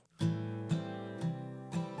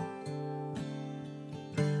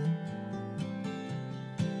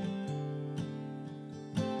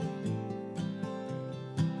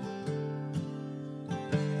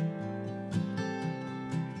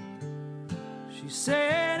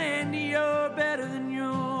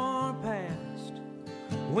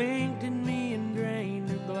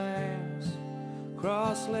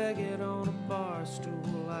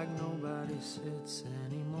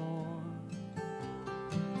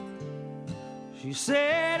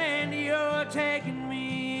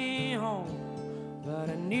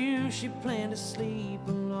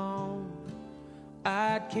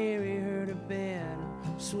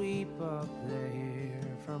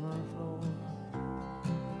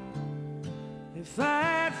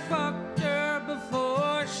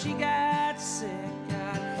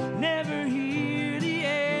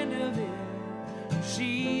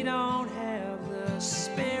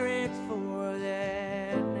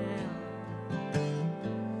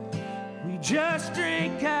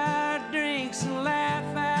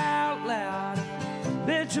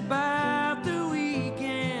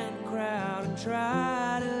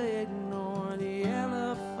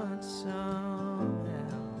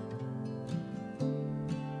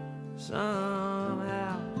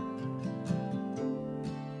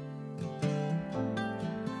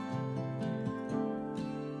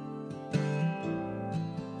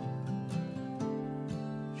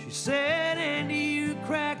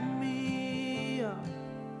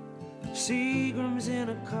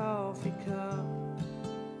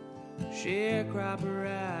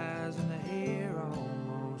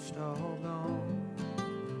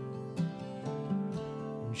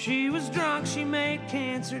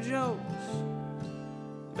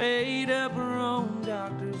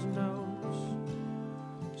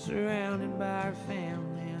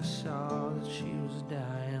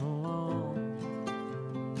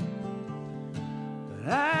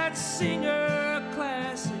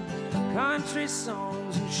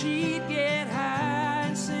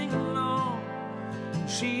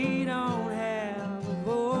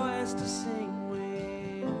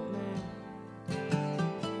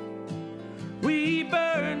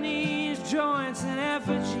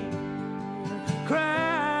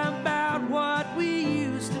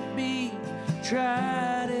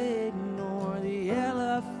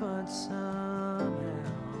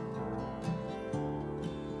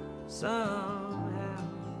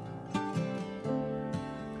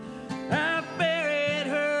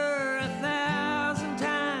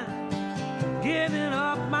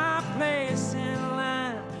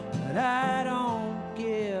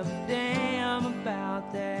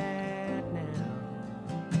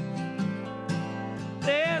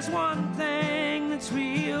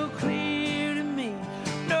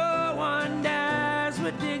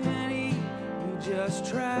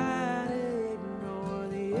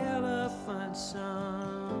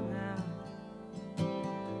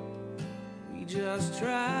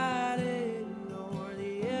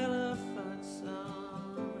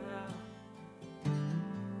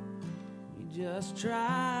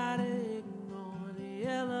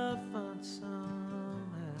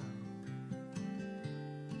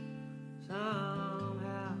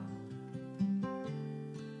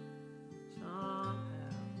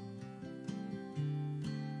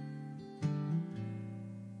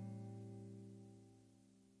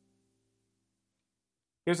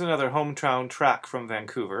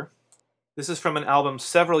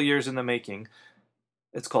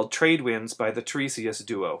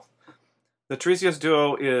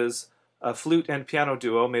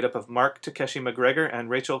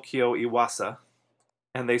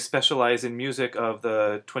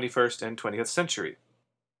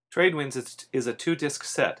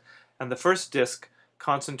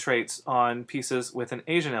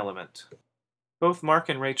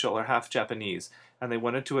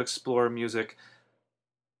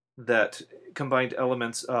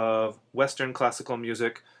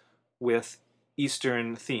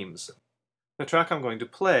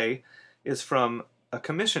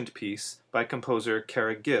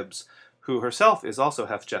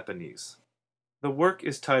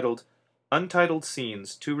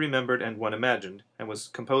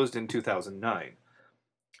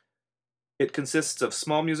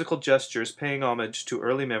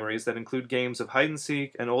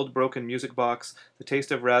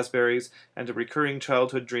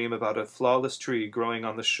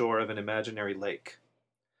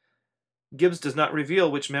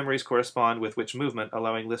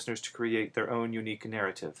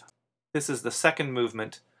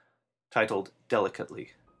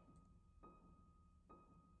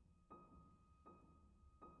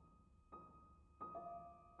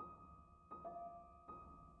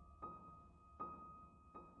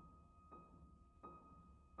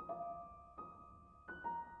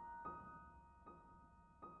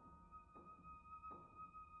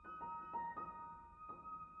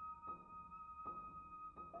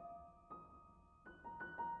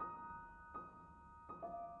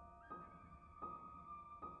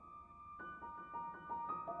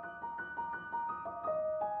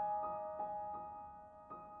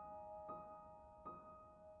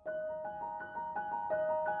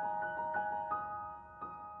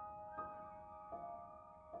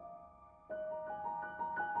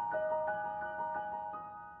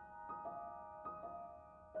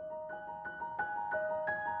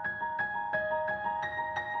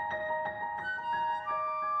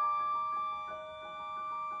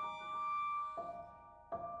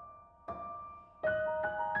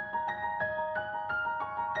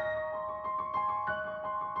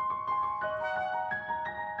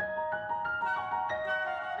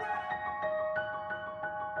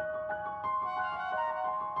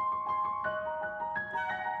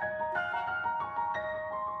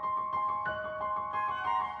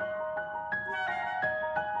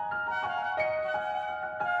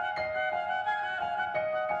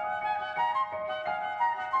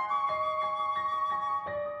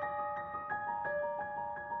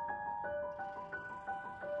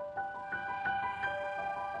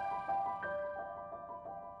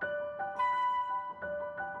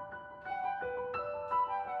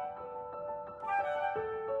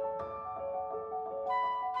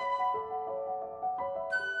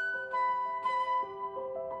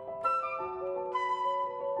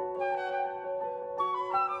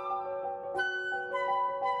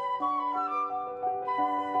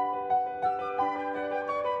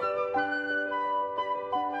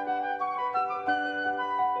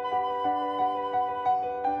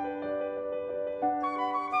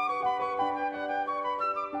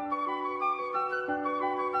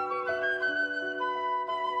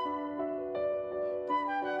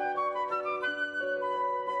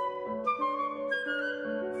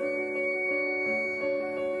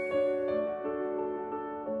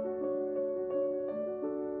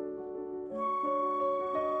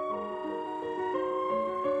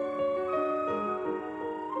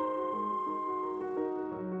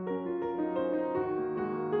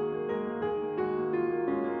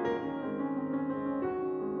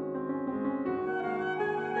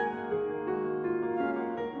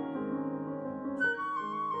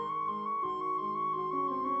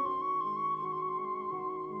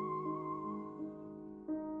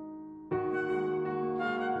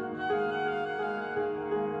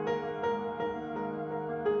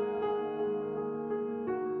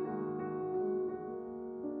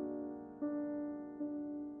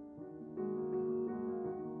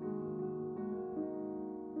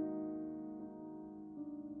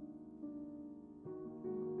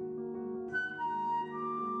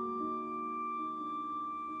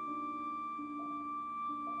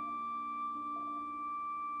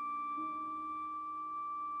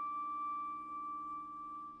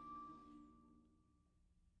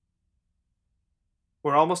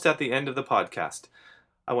 We're almost at the end of the podcast.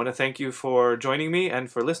 I want to thank you for joining me and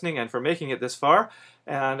for listening and for making it this far.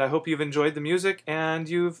 And I hope you've enjoyed the music and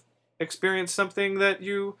you've experienced something that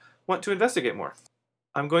you want to investigate more.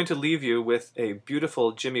 I'm going to leave you with a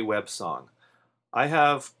beautiful Jimmy Webb song. I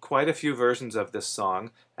have quite a few versions of this song,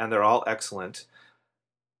 and they're all excellent.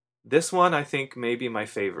 This one I think may be my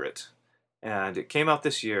favorite, and it came out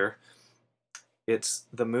this year. It's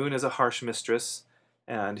The Moon is a Harsh Mistress,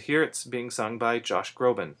 and here it's being sung by Josh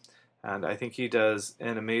Groban, and I think he does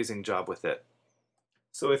an amazing job with it.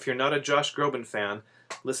 So if you're not a Josh Groban fan,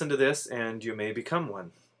 listen to this and you may become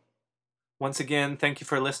one. Once again, thank you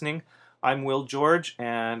for listening. I'm Will George,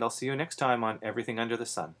 and I'll see you next time on Everything Under the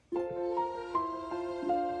Sun.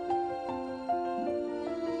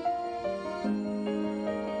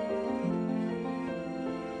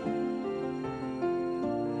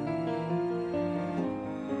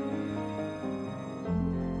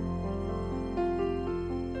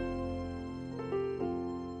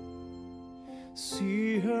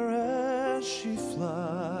 See her as she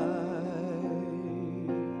flies,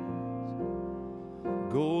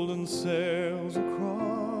 golden sails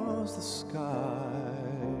across the sky,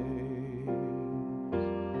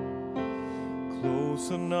 close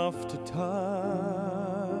enough to touch,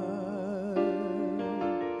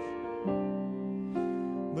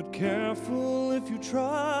 but careful if you try,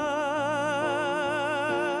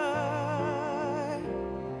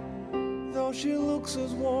 though she looks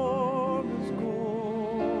as warm as gold.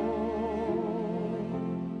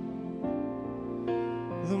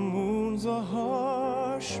 The moon's a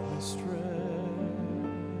harsh mistress.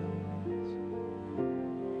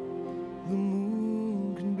 The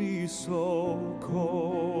moon can be so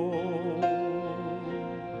cold.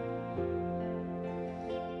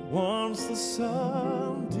 Once the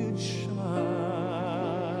sun did shine,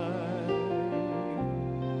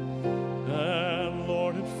 and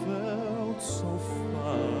Lord, it felt so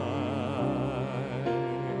fine.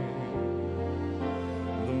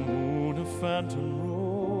 The moon, a phantom rose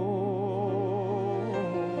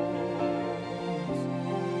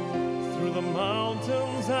through the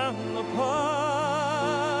mountains and the pine,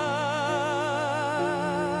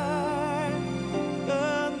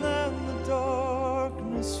 and then the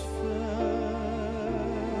darkness fell,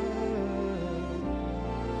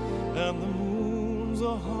 and the moon's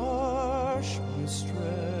a harsh mistress.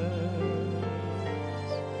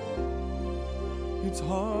 It's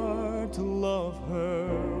hard to love her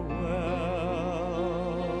well.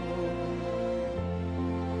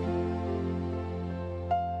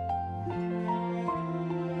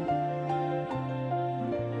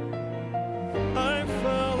 I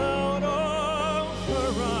fell out of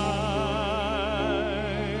her eyes,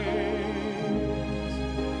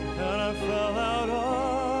 and I fell out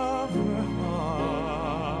of her heart.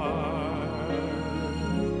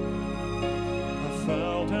 I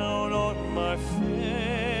fell down on my face,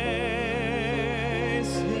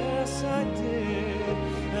 yes I did,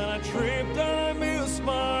 and I tripped and I missed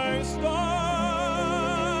my star,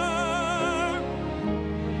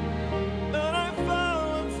 and I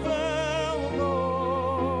fell alone,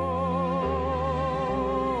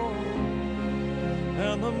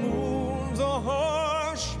 and the moon's a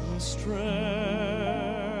harsh mistress.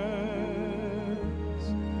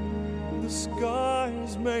 The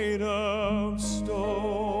sky's made of stone.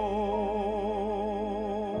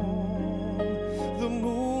 The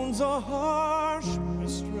moon's a harsh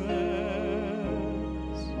mistress.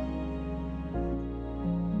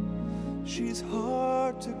 She's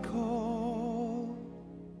hard to call.